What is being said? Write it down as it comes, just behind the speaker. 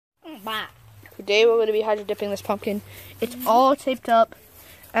Today we're going to be hydro dipping this pumpkin. It's all taped up,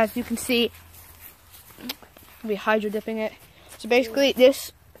 as you can see. We'll be hydro dipping it. So basically,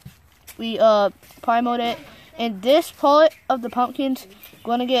 this we primoed it, and this part of the pumpkin's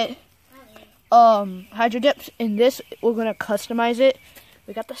going to get hydro dipped, and this we're going to customize it.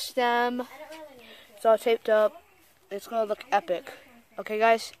 We got the stem. It's all taped up. It's going to look epic. Okay,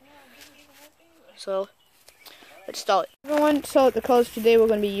 guys? So let's start. Everyone, so the colors today we're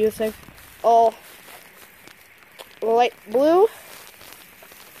going to be using all light blue,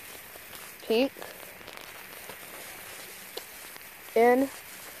 pink, and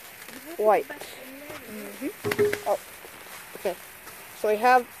white. Oh, okay. So we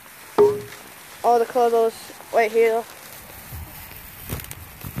have all the colors right here.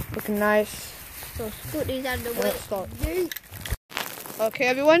 Looking nice. So put these out of the way. Let's start. Okay,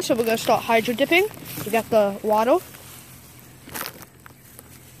 everyone, so we're going to start hydro dipping. We got the water.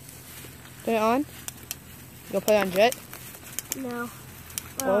 Put it on. You gonna put it on jet? No.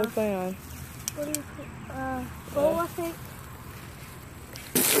 What are we putting on? What do you think? Bowl, I think.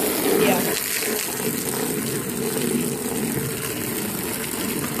 Yeah.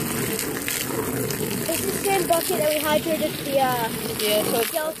 It's the same bucket that we hydrated the So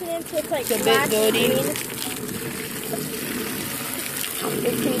skeleton in, so it's like it's a bit black and dirty. green.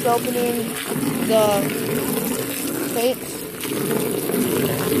 It keeps opening the plates.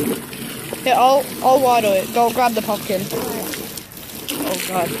 Yeah, I'll water it. Go grab the pumpkin. Oh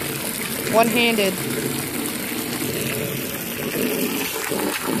god. One-handed.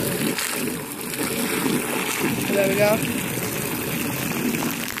 There we go.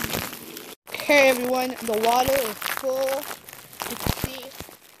 Okay, everyone, the water is full. You can see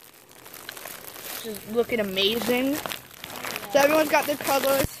this is looking amazing. So everyone's got their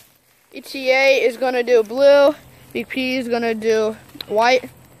colors. ETA is gonna do blue. Big P is gonna do white.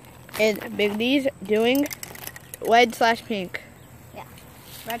 And Big D's doing red/pink. Yeah,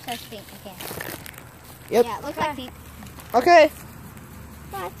 red/pink. Okay. Yep. Yeah, it looks like pink. Okay.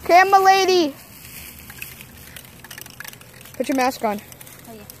 What? Camera lady. Put your mask on.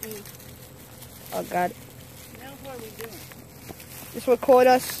 Oh yeah, please. Oh god. Now what are we doing? Just record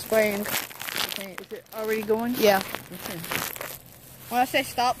us spraying. Okay, is it already going? Yeah. Okay. When I say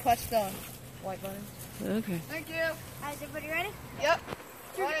stop, press the white button. Okay. Thank you. Alright, is everybody ready? Yep.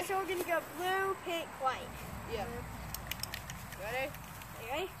 So we're gonna go blue, pink, white. Yeah. Ready? Are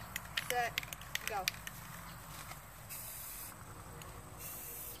you ready? Set. Go.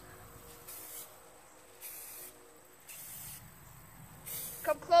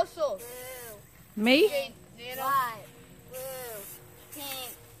 Come closer. Blue, Me? pink, white, blue,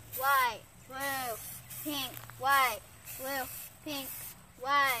 pink, white, blue, pink, white, blue, pink,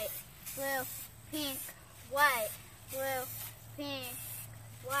 white, blue, pink, white, blue, pink,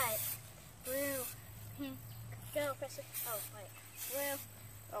 white, blue, pink. Go, press it. Oh, wait. Blue.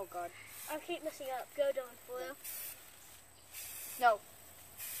 Oh god. I'll keep messing up. Go, Dylan. Blue. No.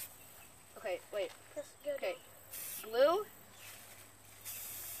 Okay, wait. Press go. Okay. Blue.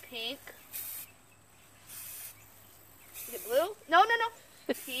 Pink. Is it blue? No.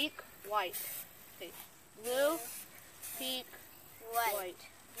 Pink, white. Okay. Blue, pink, White. white.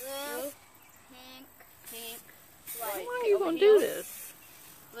 Blue, pink, Pink, white. white. Why are Okay, you over going to here. do this?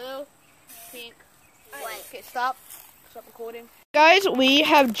 Blue, pink, White. Okay, stop. Stop recording. Guys, we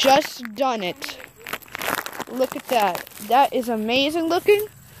have just done it. Look at that. That is amazing looking.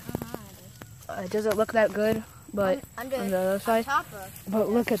 It doesn't look that good, but Under on the other side. top of. But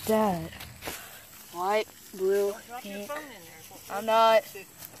look at that. White, blue, Drop your pink. phone in there. I'm not.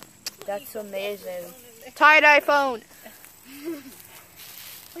 That's amazing. Tie-dye phone.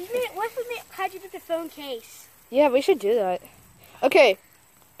 What if we had you do the phone case? Yeah, we should do that. Okay,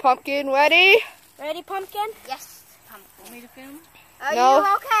 pumpkin ready? Ready, pumpkin? Yes, pumpkin. Want me to film? Are No.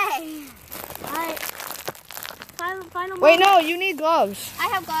 you okay? Alright. Final Wait, moment. no, you need gloves. I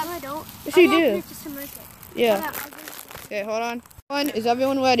have gloves. No, I don't. Yes, you I have do. to just immerse it. Yeah. Okay, hold on. Is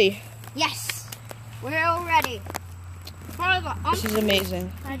everyone ready? Yes. We're all ready. This is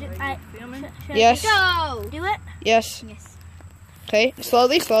amazing. Filming? Yes. Go. Do it? Yes. Yes. Okay,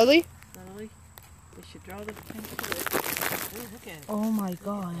 slowly. Slowly. We should draw the pink to it. Ooh, look at it. Oh my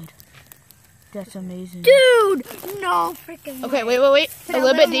god. That's amazing. Dude! No freaking Okay, wait. A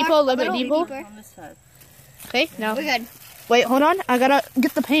little bit deeper, a little bit deeper. On this side. Okay, now. We're good. Wait, hold on. I gotta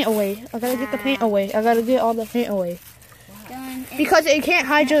get the paint away. I gotta get all the paint away. Done. Because you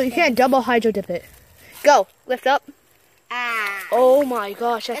can't double hydro dip it. Go, lift up. Ah. Oh my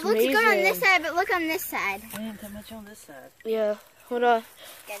gosh, that's It looks amazing. good on this side, but look on this side. I ain't that much on this side. Yeah, hold on.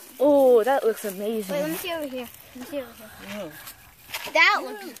 Good. Oh, that looks Wait, let amazing. me see over here. Let me see over here. Whoa. That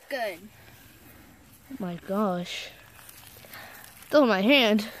looks good. Oh my gosh. Still in my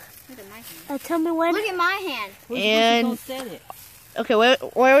hand. Look at my hand. Tell me when. Look at my hand. Where's And- you gonna set it? Okay, where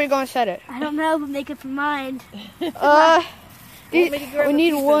are we going to set it? I don't know, but make up your mind. We Want me to grab a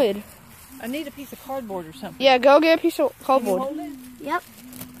need piece of- wood. I need a piece of cardboard or something. Yeah, go get a piece of Can you cardboard. hold it? Yep.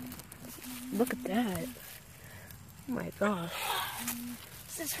 Look at that. Oh my gosh.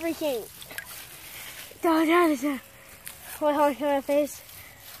 This is freaking. Oh, that is a. What hard on my face?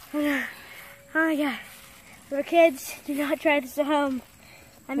 Oh, no. Oh my god. For kids, do not try this at home.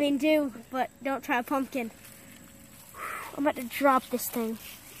 I mean, do, but don't try a pumpkin. I'm about to drop this thing.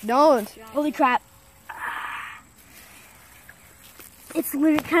 Don't. Holy crap. It's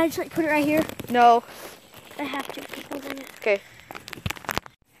literally, can I just like put it right here? No. I have to. Hold on. Okay.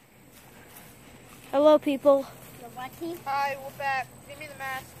 Hello, people. Hi, we're back. Give me the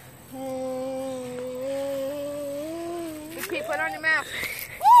mask. Repeat, put on your mask.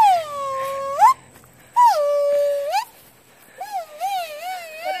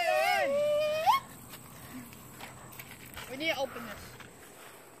 Put it on. We need to open this.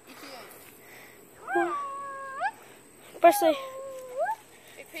 Presley.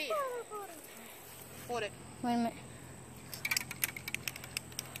 Repeat. Hold it. Wait a minute.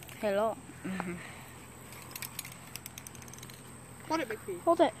 Hello. Hold it, Big P.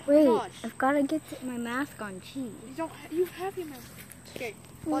 Hold it. Wait, Gosh. I've got to get my mask on. Jeez. You don't. You have your mask. Okay.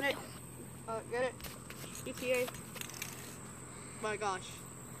 Hold it. Get it. EPA. My gosh.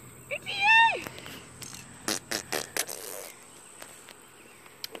 EPA.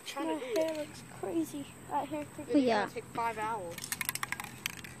 Trying My to do hair it. looks crazy out here. It's Yeah. gonna take 5 hours.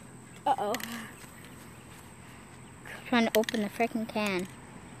 Uh-oh. Trying to open the freaking can.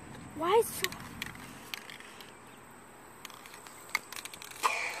 Why is so...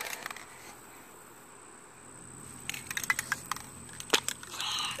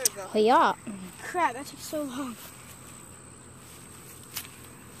 There we go. Oh, yeah. Crap, that took so long.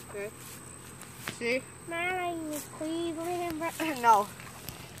 Okay. See? Mine, please, remember. No.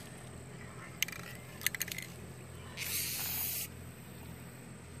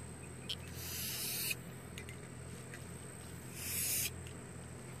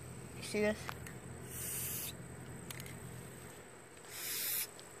 You see this?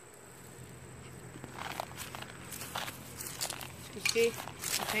 You see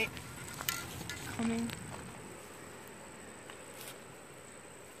the paint coming?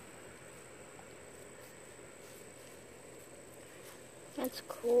 That's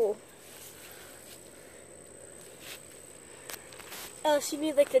cool. Oh, so you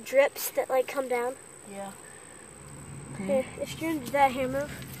need like the drips that like come down? Yeah. Here, if you're gonna do that, here,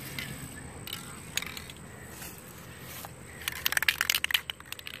 move.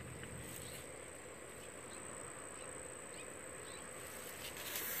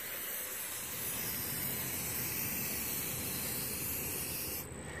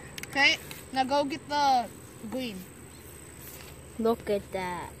 Okay, now go get the green. Look at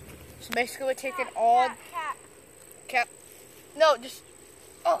that. So basically we're taking all... Cap. No, just...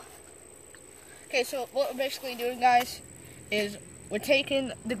 Oh. Okay, so what we're basically doing, guys, is we're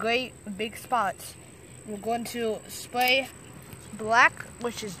taking the gray big spots. We're going to spray black,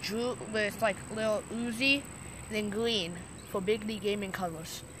 which is Drew, with like little Uzi, and then green for Big League Gaming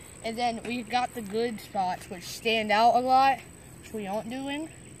colors. And then we got the good spots, which stand out a lot, which we aren't doing.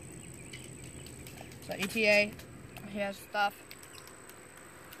 So ETA, here's stuff.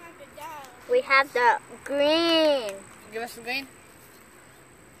 We have the green. Give us the green.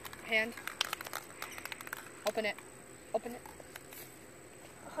 Hand. Open it. Open it.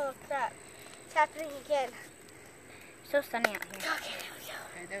 Oh, look at that. It's happening again. So sunny out here. Okay, there we go.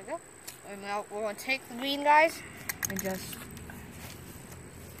 Okay, there we go. And now we're going to take the green, guys, and just...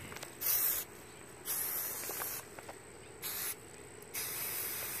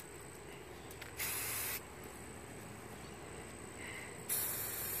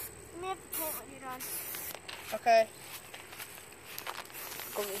 Let me have the paint when you're done. Okay.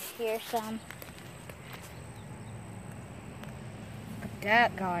 Over here some. Look at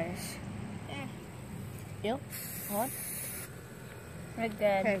that, guys. Yep. On. We're good.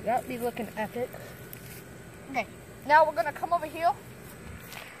 Okay, that'll be looking epic. Okay, now we're going to come over here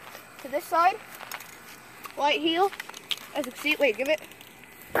to this side. Right here. As you can see, wait, give it.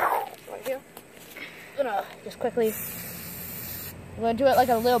 Right here. I'm gonna just quickly... We're going to do it like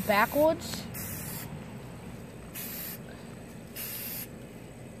a little backwards.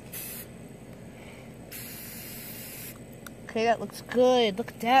 Okay, that looks good. Look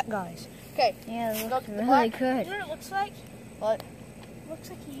at that, guys. Okay. Yeah, it Look, looks the really black- You good. know what it looks like? What? It looks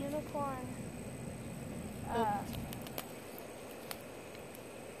like a unicorn.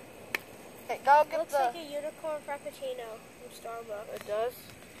 Okay, go get Looks like a unicorn frappuccino from Starbucks. It does?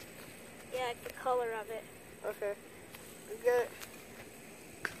 Yeah, like the color of it. Okay. You get it.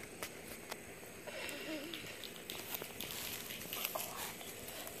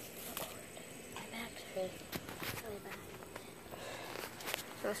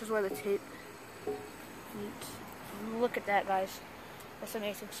 So this is where the tape meets. Look at that, guys. That's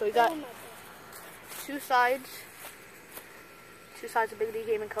amazing. So we got two sides of Big D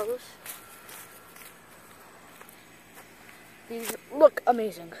Gaming colors. These look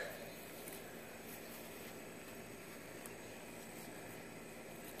amazing.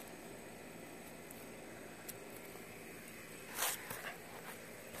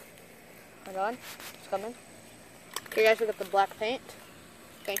 Hold on, it's coming. Okay guys, we got the black paint.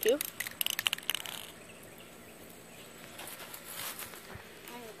 Thank you.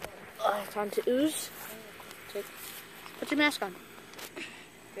 Time to ooze. Put your mask on.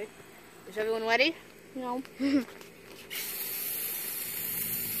 Okay. Is everyone ready? No. Look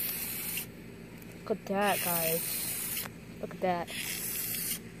at that, guys. Look at that.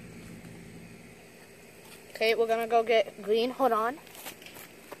 Okay, we're gonna go get green. Hold on.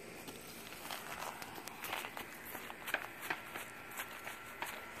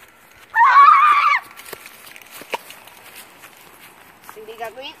 Think you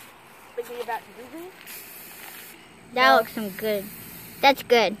got green? Think you're about to do green? That looks some good. That's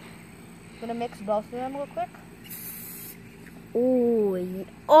good. Gonna mix both of them real quick. Ooh.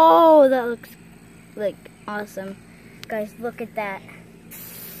 Oh, that looks like awesome. Guys, look at that.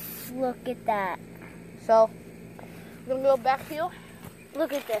 Look at that. So, we're gonna go back here.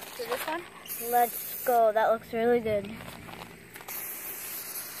 Look at this. To this one. Let's go. That looks really good.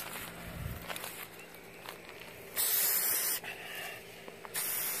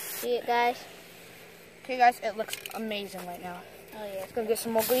 See it, guys? Okay guys, it looks amazing right now. Oh, yeah. Let's go get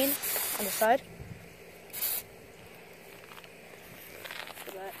some more green on the side.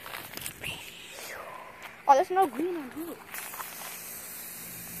 Oh, there's no green on here.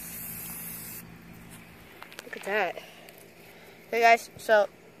 Look at that. Okay guys, so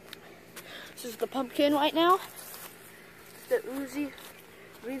this is the pumpkin right now. The oozy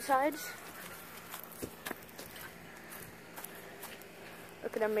green sides.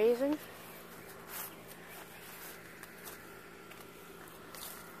 Looking amazing.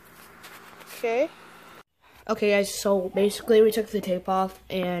 Okay. Okay guys, so basically we took the tape off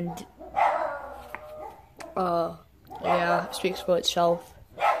and yeah, it speaks for itself.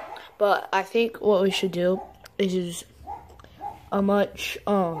 But I think what we should do is a much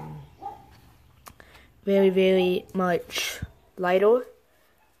very much lighter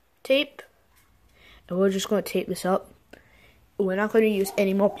tape. And we're just gonna tape this up. We're not gonna use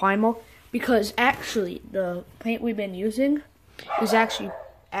any more primer because actually the paint we've been using is actually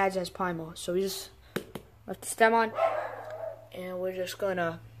adds as primer. So we just left the stem on and we're just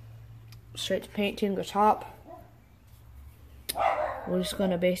gonna straight to painting the top. We're just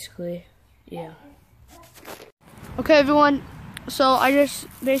gonna basically, yeah. Okay everyone, so I just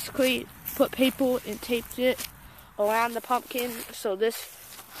basically put paper and taped it around the pumpkin so this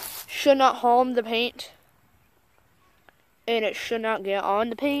should not harm the paint and it should not get on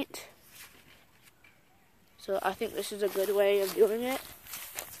the paint. So I think this is a good way of doing it.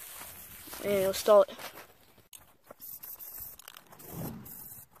 And it'll start.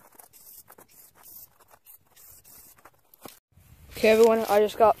 Okay everyone, I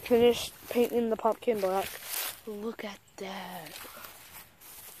just got finished painting the pumpkin black. Look at that.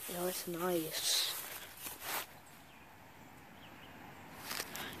 Oh, it's nice.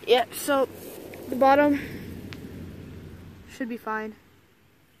 Yeah, so the bottom should be fine.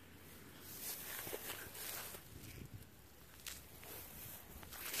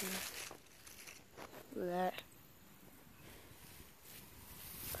 Look at that.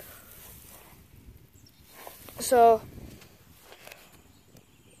 So,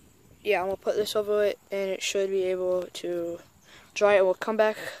 yeah, I'm gonna put this over it and it should be able to dry. It will come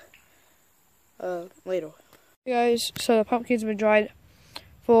back later. Hey guys, so the pumpkin's been dried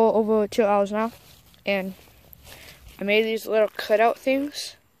for over 2 hours now, and I made these little cutout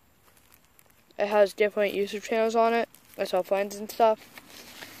things. It has different YouTube channels on it. That's our friends and stuff.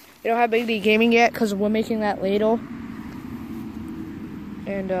 We don't have Big D Gaming yet because we're making that later.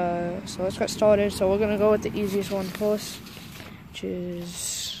 And so let's get started. So we're gonna go with the easiest one first, which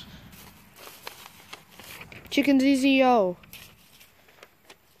is Chicken ZZO.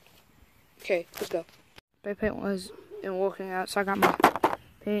 Okay, let's go. My paint wasn't working out, so I got my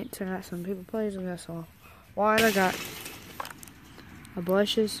paint, I got some paper plates, I got some water, I got my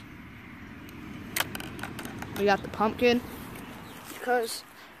brushes. We got the pumpkin because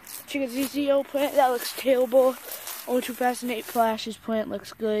Chicken ZZO plant, that looks terrible. Only 2008 Flash's plant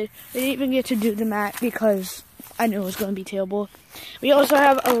looks good. We didn't even get to do the mat because I knew it was going to be terrible. We also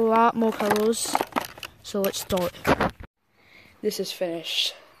have a lot more colors, so let's start. This is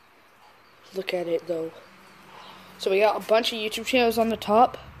finished. Look at it though. So we got a bunch of YouTube channels on the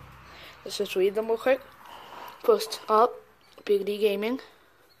top. Let's just read them real quick. First up, Big D Gaming.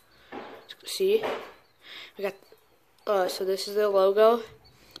 See, we got so this is their logo,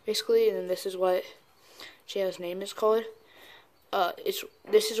 basically, and then this is what channel's name is called.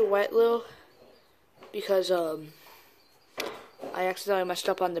 This is a wet lil because I accidentally messed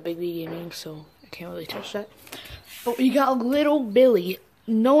up on the Big D Gaming, so I can't really touch that. But we got Little Billy.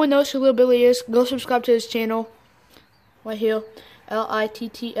 No one knows who Little Billy is. Go subscribe to his channel right here.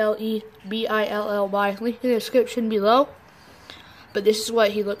 LittleBilly. Link in the description below. But this is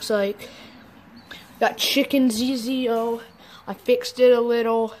what he looks like. Got Chicken ZZO. I fixed it a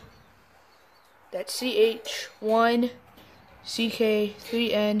little. That's CH1 CK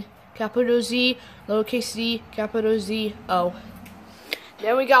 3N capital Z lowercase z capital Z O.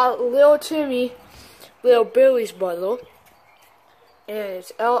 Then we got Little Timmy, Little Billy's brother, and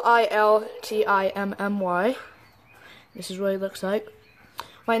it's LILTIMMY. This is what he looks like.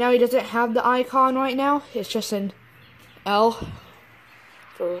 Right now he doesn't have the icon right now. It's just an L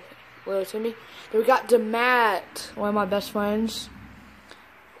for Little Timmy. Then we got Demat, one of my best friends.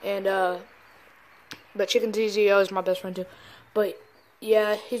 And but Chicken ZZO is my best friend too. But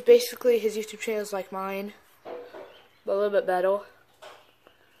yeah, he's basically, his YouTube channel is like mine, but a little bit better.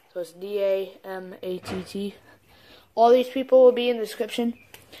 So it's DAMATT. All these people will be in the description.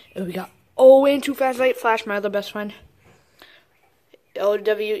 And we got Owen Too Fast Light Flash, my other best friend.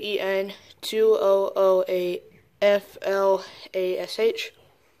 LWEN 2008FLASH.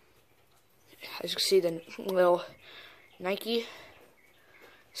 As you can see, the little Nike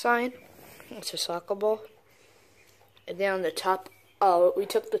sign. It's a soccer ball. And then on the top, we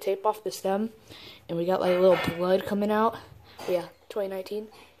took the tape off the stem, and we got like a little blood coming out. Yeah, 2019.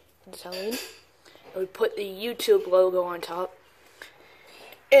 It's Halloween. And we put the YouTube logo on top.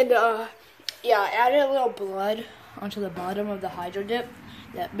 And yeah, I added a little blood onto the bottom of the Hydro Dip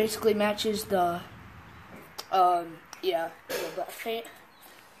that basically matches the the black paint.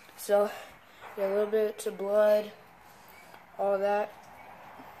 So yeah, a little bit of blood, all that.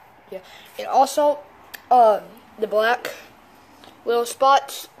 Yeah, and also the black little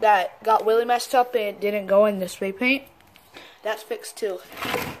spots that got really messed up and didn't go in the spray paint, that's fixed too.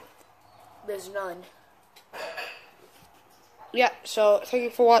 There's none. Yeah, so thank you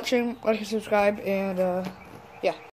for watching. Like and subscribe, and yeah.